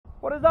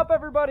What is up,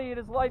 everybody? It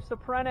is Life's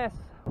Apprentice.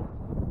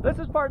 This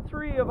is part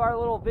 3 of our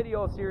little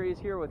video series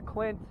here with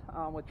Clint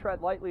with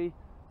Tread Lightly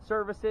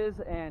Services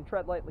and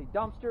Tread Lightly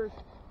Dumpsters.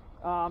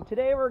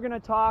 Today we're going to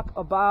talk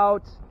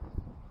about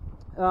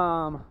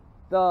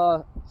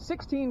the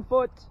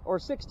 16-foot or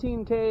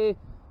 16K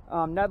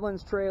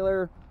Nedland's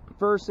trailer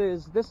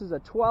versus this is a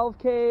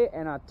 12K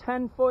and a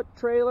 10-foot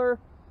trailer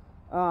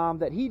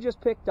that he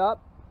just picked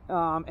up,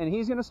 and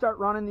he's going to start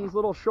running these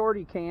little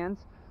shorty cans.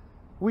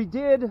 We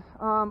did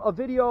a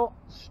video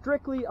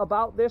strictly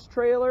about this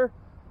trailer.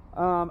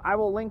 I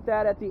will link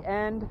that at the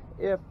end.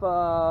 If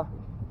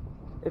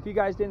you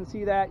guys didn't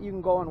see that, you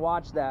can go and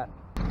watch that.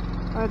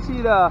 Let's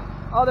see, the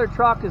other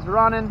truck is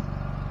running.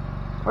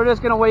 We're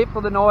just gonna wait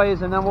for the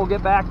noise and then we'll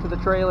get back to the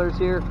trailers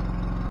here.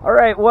 All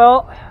right,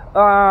 well,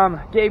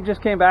 Gabe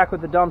just came back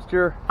with the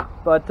dumpster,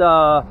 but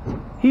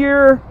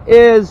here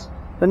is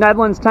the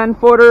Nedland's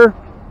 10-footer,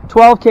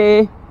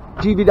 12K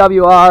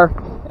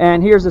GVWR.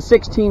 And here's a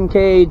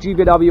 16K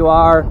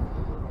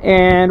GVWR,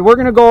 and we're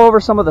gonna go over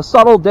some of the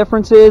subtle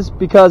differences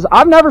because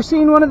I've never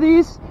seen one of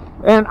these,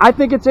 and I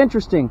think it's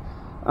interesting.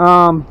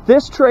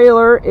 This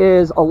trailer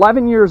is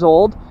 11 years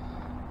old,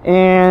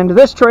 and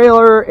this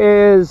trailer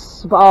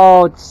is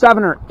about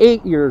 7 or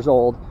 8 years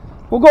old.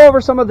 We'll go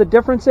over some of the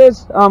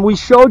differences. We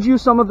showed you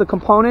some of the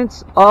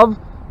components of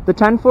the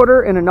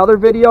 10-footer in another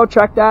video.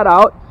 Check that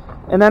out.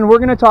 And then we're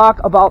gonna talk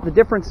about the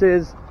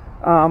differences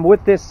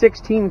with this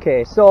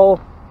 16K.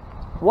 So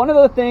one of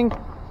the things,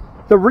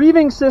 the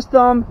reeving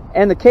system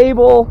and the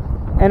cable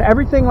and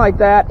everything like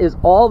that is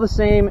all the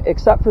same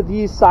except for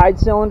these side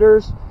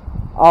cylinders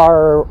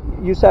are,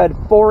 you said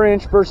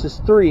 4-inch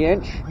versus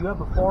 3-inch. You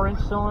have a 4-inch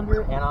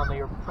cylinder, and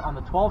on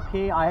the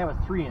 12K I have a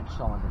 3-inch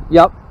cylinder.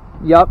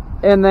 Yep.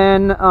 And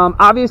then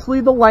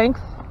obviously the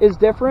length is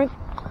different.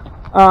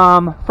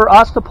 For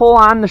us to pull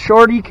on the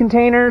shorty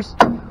containers,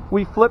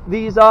 we flip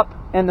these up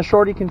and the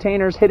shorty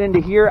containers hit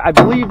into here. I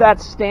believe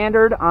that's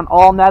standard on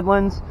all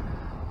Nedland's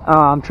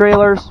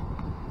trailers,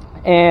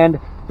 and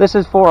this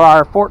is for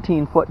our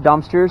 14-foot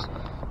dumpsters.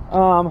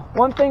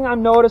 One thing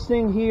I'm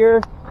noticing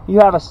here, you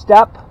have a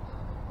step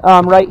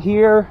right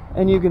here,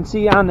 and you can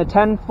see on the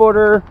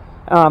 10-footer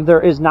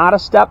there is not a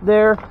step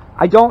there.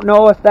 I don't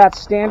know if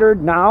that's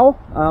standard now,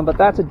 but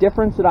that's a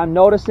difference that I'm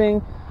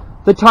noticing.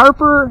 The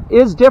tarper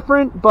is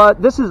different,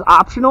 but this is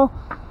optional.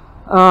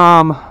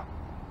 Our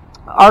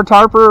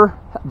tarper,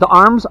 the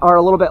arms are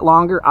a little bit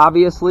longer,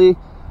 obviously.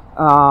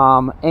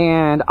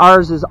 And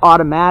ours is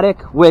automatic,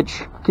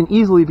 which can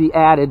easily be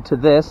added to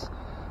this.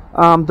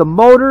 The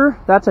motor,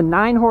 that's a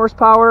 9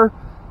 horsepower.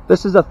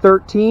 This is a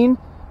 13.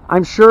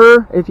 I'm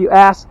sure if you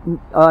asked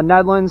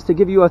Nedland's to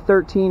give you a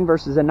 13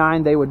 versus a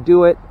 9, they would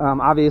do it,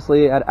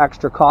 obviously at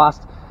extra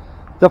cost.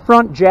 The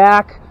front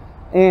jack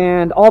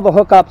and all the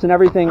hookups and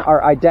everything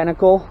are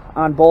identical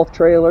on both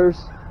trailers.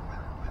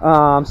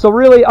 So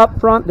really up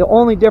front, the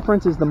only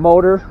difference is the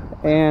motor,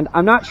 and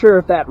I'm not sure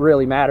if that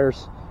really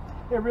matters.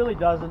 It really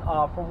doesn't.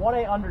 From what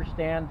I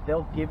understand,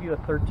 they'll give you a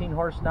 13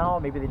 horse now.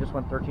 Maybe they just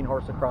went 13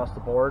 horse across the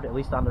board. At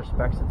least on their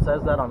specs, it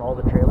says that on all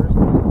the trailers.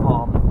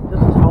 This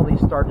is how they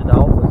started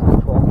out with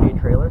the 12K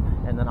trailer,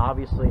 and then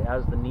obviously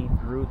as the need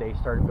grew, they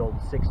started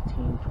building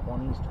 16,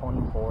 20s,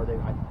 24.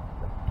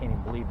 I can't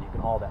even believe that you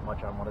can haul that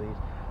much on one of these,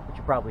 but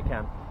you probably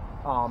can.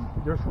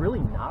 There's really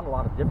not a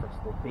lot of difference.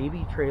 The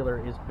baby trailer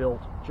is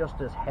built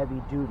just as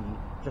heavy duty,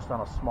 just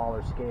on a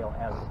smaller scale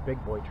as the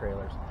big boy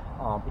trailers.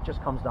 It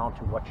just comes down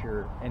to what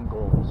your end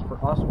goal is. For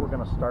us, we're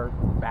going to start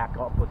back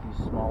up with these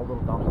small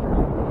little dumpsters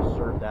to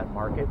serve that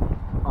market.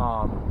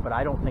 But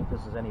I don't think this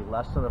is any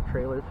less than a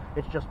trailer.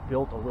 It's just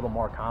built a little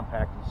more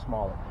compact and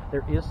smaller.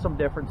 There is some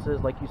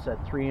differences, like you said,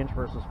 3-inch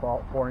versus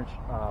 4-inch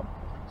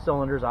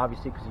cylinders,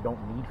 obviously, because you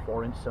don't need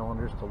 4-inch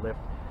cylinders to lift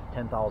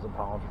 10,000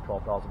 pounds or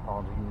 12,000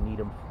 pounds. You need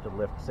them to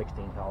lift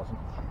 16,000.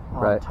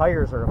 Right.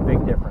 Tires are a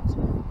big difference.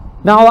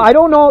 Now, I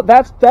don't know,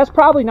 that's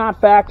probably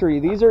not factory.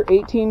 These are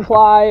 18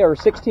 ply or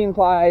 16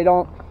 ply, I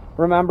don't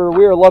remember.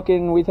 We were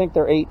looking, we think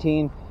they're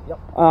 18. Yep.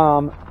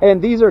 And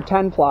these are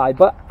 10 ply,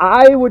 but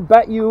I would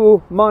bet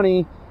you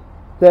money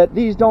that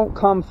these don't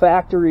come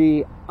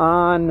factory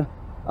on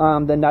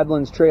the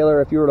Nedland's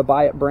trailer if you were to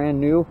buy it brand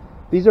new.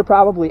 These are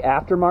probably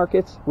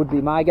aftermarkets, would be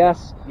my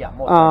guess. Yeah,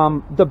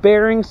 most the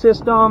bearing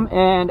system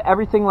and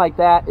everything like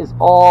that is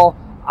all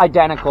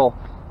identical.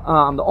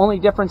 The only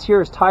difference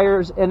here is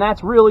tires, and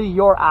that's really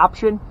your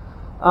option.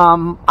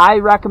 I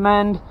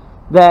recommend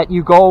that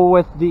you go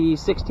with the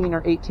 16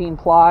 or 18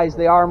 plies.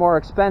 They are more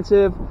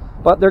expensive,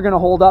 but they're going to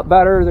hold up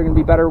better. They're going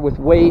to be better with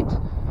weight.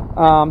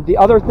 The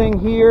other thing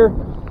here,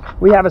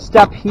 we have a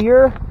step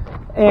here,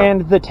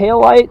 and the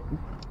taillight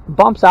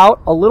bumps out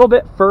a little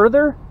bit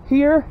further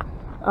here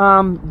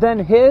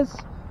than his.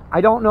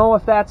 I don't know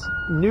if that's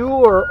new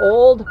or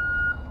old.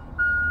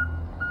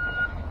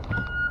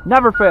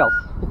 Never fails,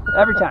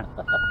 every time.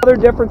 Other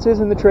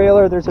differences in the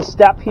trailer, there's a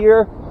step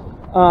here.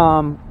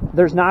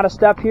 There's not a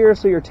step here,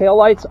 so your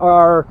taillights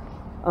are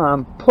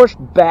pushed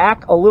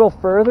back a little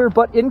further,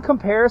 but in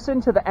comparison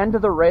to the end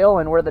of the rail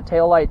and where the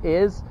taillight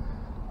is,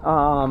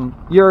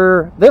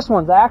 this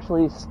one's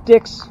actually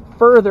sticks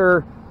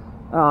further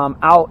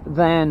out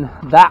than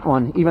that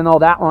one, even though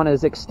that one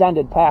is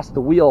extended past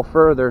the wheel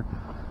further.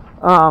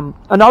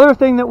 Another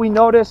thing that we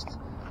noticed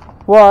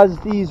was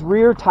these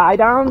rear tie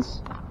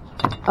downs,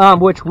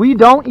 which we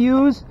don't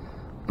use,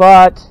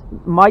 but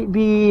might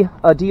be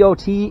a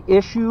DOT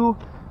issue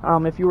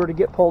if you were to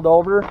get pulled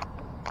over.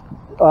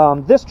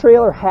 This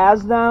trailer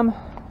has them.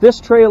 This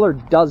trailer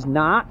does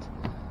not.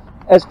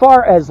 As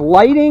far as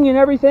lighting and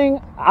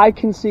everything, I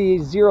can see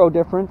zero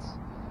difference.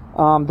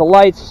 The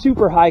lights,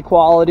 super high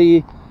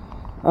quality.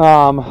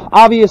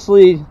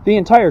 Obviously, the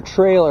entire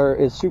trailer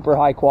is super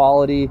high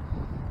quality.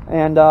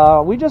 And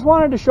we just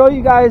wanted to show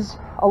you guys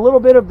a little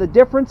bit of the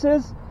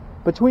differences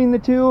between the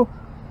two.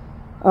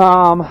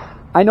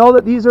 I know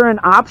that these are an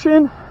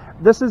option.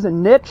 This is a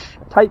niche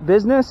type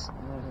business.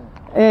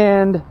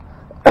 And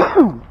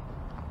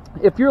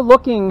if you're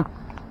looking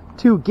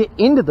to get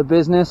into the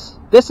business,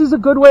 this is a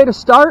good way to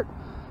start.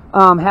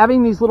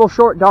 Having these little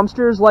short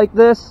dumpsters like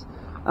this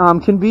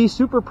can be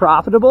super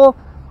profitable,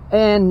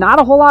 and not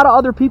a whole lot of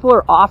other people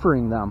are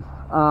offering them.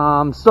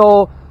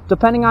 So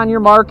depending on your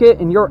market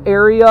and your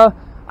area,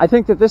 I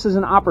think that this is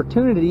an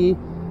opportunity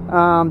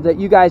that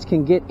you guys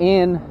can get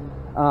in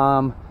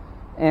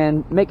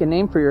and make a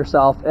name for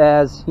yourself,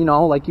 as, you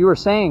know, like you were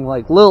saying,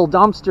 like little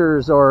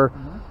dumpsters, or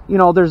you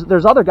know,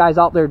 there's other guys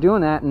out there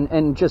doing that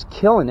and just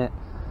killing it.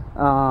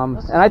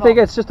 And I think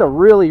it's just a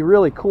really,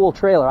 really cool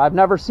trailer. I've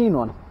never seen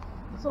one.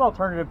 It's an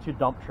alternative to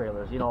dump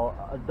trailers. You know,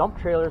 dump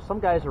trailers, some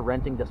guys are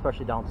renting,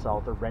 especially down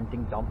south, are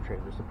renting dump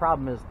trailers. The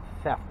problem is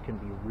theft can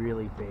be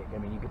really big. I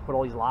mean, you can put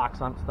all these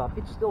locks on stuff.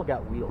 It's still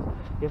got wheels.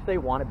 If they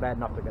want it bad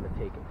enough, they're going to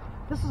take it.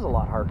 This is a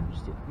lot harder to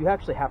steal. You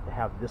actually have to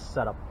have this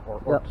setup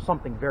or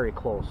something very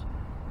close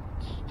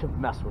to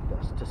mess with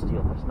this, to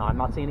steal this. Now, I'm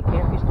not saying it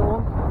can't be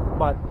stolen,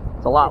 but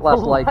it's a lot less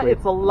likely.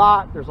 There's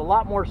a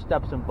lot more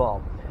steps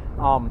involved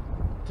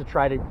to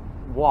try to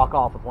walk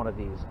off with one of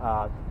these.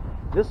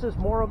 This is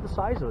more of the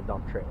size of a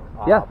dump trailer.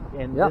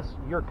 This,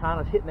 you're kind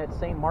of hitting that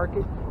same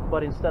market,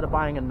 but instead of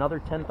buying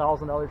another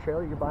 $10,000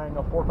 trailer, you're buying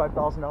a $4,000 or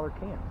 $5,000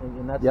 can,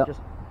 and that's just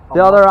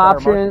the other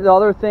option. The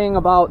other thing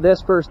about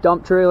this versus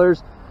dump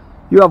trailers,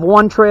 you have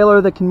one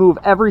trailer that can move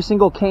every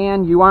single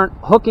can. You aren't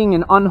hooking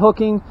and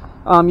unhooking.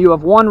 You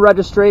have one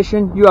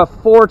registration. You have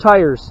 4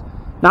 tires,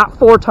 not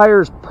 4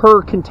 tires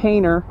per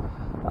container.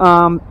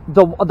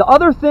 The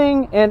other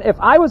thing, and if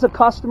I was a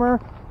customer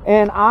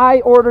and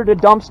I ordered a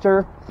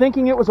dumpster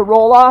thinking it was a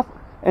roll-off,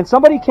 and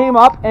somebody came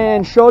up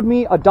and showed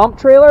me a dump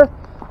trailer,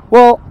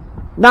 well,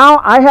 now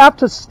I have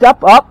to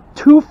step up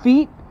 2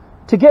 feet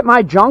to get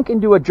my junk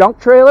into a junk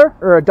trailer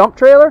or a dump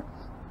trailer.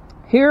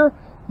 Here,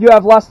 you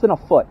have less than a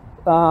foot.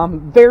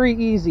 Very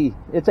easy.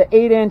 It's an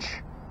 8-inch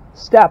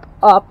step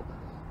up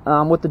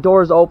with the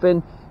doors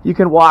open. You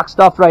can walk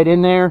stuff right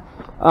in there.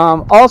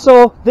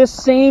 Also, this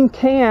same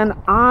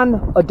can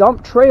on a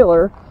dump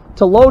trailer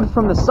to load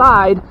from the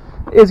side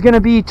is going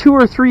to be 2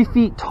 or 3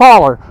 feet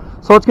taller.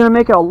 So it's going to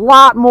make it a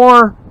lot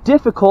more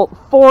difficult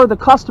for the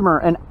customer.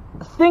 And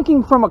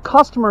thinking from a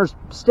customer's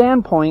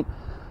standpoint,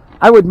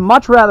 I would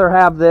much rather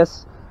have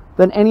this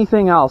than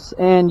anything else.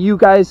 And you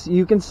guys,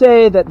 you can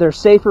say that they're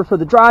safer for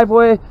the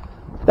driveway.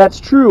 That's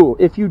true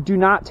if you do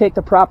not take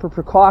the proper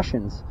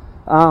precautions.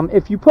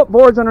 If you put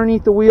boards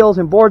underneath the wheels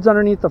and boards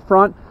underneath the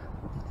front,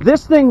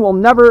 this thing will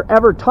never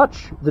ever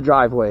touch the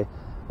driveway.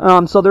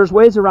 So there's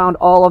ways around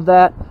all of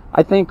that.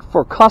 I think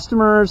for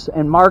customers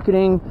and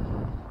marketing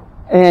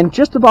and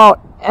just about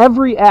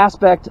every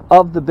aspect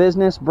of the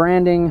business,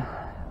 branding,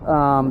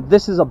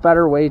 this is a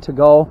better way to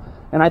go.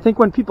 And I think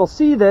when people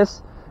see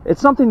this,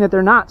 it's something that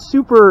they're not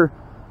super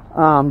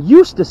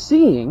used to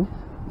seeing.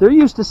 They're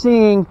used to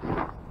seeing,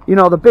 you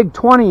know, the big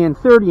 20 and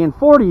 30 and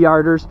 40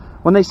 yarders.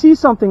 When they see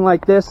something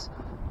like this,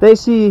 they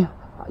see,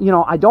 you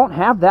know, I don't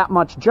have that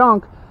much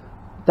junk.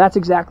 That's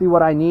exactly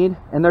what I need.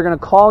 And they're going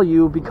to call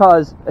you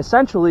because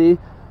essentially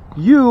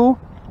you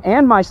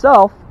and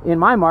myself in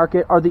my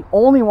market are the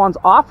only ones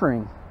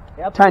offering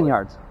 10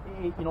 yards.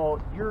 You know,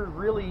 you're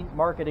really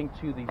marketing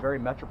to the very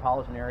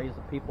metropolitan areas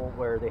of people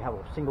where they have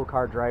a single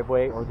car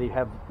driveway or they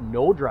have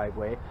no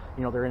driveway.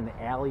 You know, they're in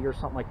the alley or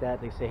something like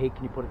that. They say, hey,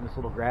 can you put it in this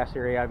little grass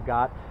area I've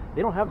got?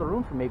 They don't have the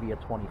room for maybe a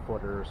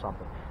 20-footer or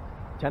something.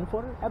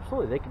 10-footer?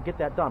 Absolutely, they could get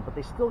that done, but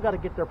they still got to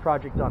get their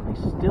project done. They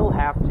still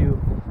have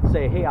to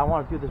say, hey, I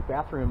want to do this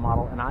bathroom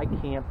remodel, and I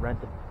can't rent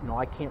it. You know,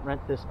 I can't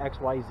rent this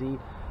XYZ,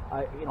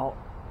 you know,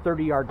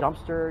 30-yard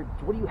dumpster.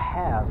 What do you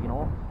have? You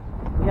know,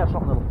 we have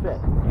something that'll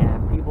fit,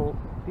 and people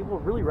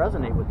really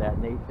resonate with that,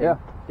 and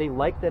they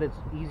like that it's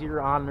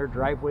easier on their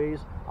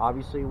driveways.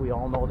 Obviously, we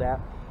all know that.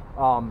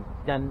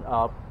 Then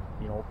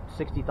you know,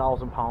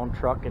 60,000-pound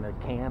truck and a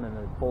can and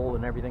a bowl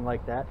and everything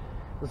like that.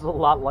 This is a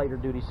lot lighter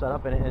duty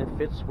setup, and it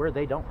fits where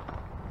they don't.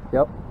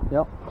 Yep.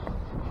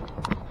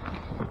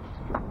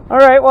 All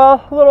right,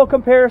 well, a little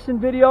comparison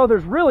video.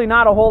 There's really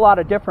not a whole lot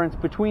of difference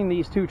between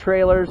these two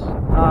trailers.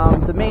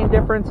 The main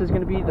difference is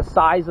going to be the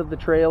size of the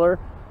trailer.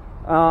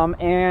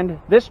 And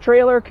this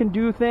trailer can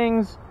do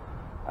things,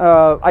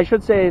 I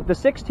should say the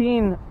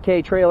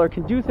 16K trailer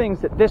can do things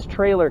that this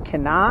trailer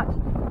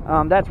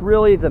cannot. That's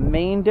really the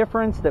main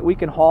difference, that we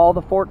can haul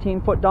the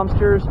 14-foot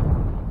dumpsters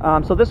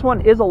So this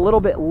one is a little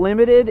bit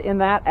limited in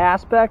that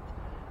aspect.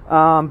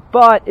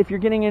 But if you're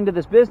getting into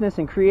this business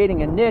and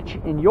creating a niche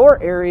in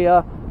your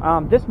area,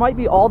 this might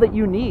be all that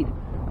you need.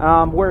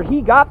 Where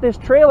he got this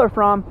trailer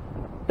from,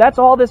 that's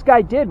all this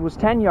guy did was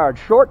 10 yards,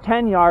 short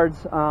 10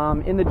 yards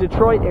in the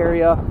Detroit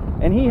area,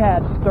 and he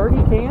had 30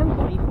 cans?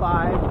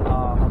 25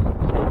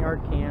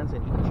 10-yard cans,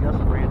 and he just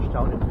branched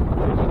out into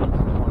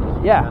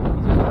 15 Yeah.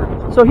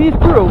 So he's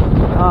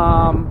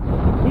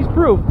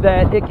proof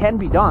that it can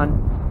be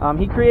done.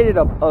 He created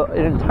an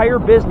entire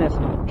business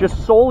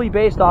just solely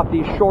based off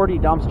these shorty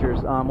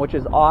dumpsters, which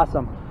is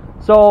awesome.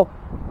 So,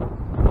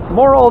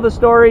 moral of the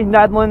story,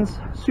 Nedland's,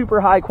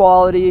 super high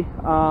quality.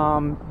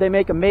 They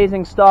make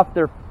amazing stuff.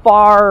 They're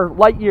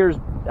light years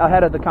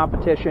ahead of the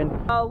competition.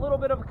 A little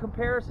bit of a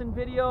comparison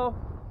video.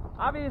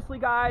 Obviously,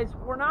 guys,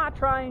 we're not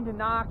trying to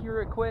knock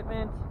your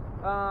equipment.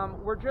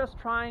 We're just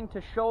trying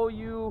to show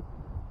you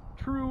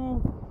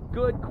true,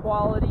 good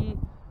quality,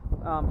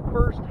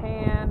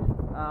 firsthand,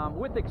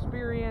 with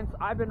experience.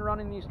 I've been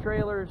running these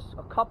trailers,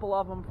 a couple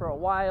of them, for a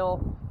while.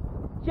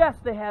 Yes,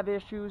 they have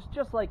issues,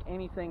 just like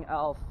anything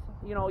else.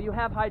 You know, you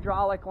have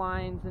hydraulic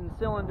lines and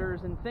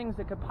cylinders and things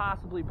that could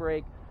possibly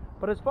break.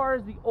 But as far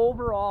as the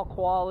overall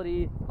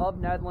quality of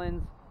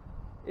Nedland's,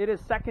 it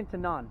is second to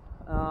none.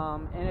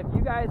 And if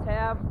you guys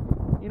have,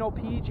 you know,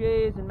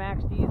 PJs and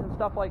Max Ds and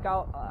stuff like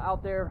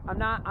out there, I'm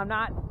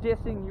not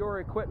dissing your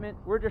equipment.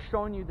 We're just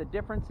showing you the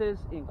differences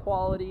in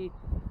quality,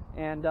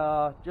 and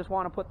just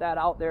want to put that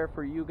out there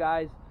for you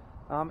guys.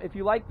 If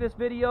you like this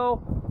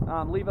video,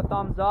 leave a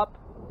thumbs up.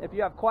 If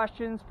you have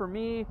questions for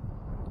me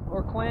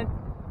or Clint,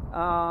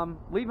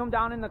 leave them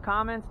down in the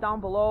comments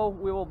down below.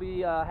 We will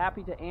be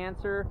happy to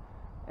answer.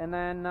 And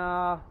then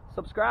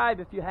subscribe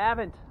if you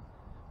haven't.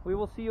 We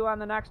will see you on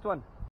the next one.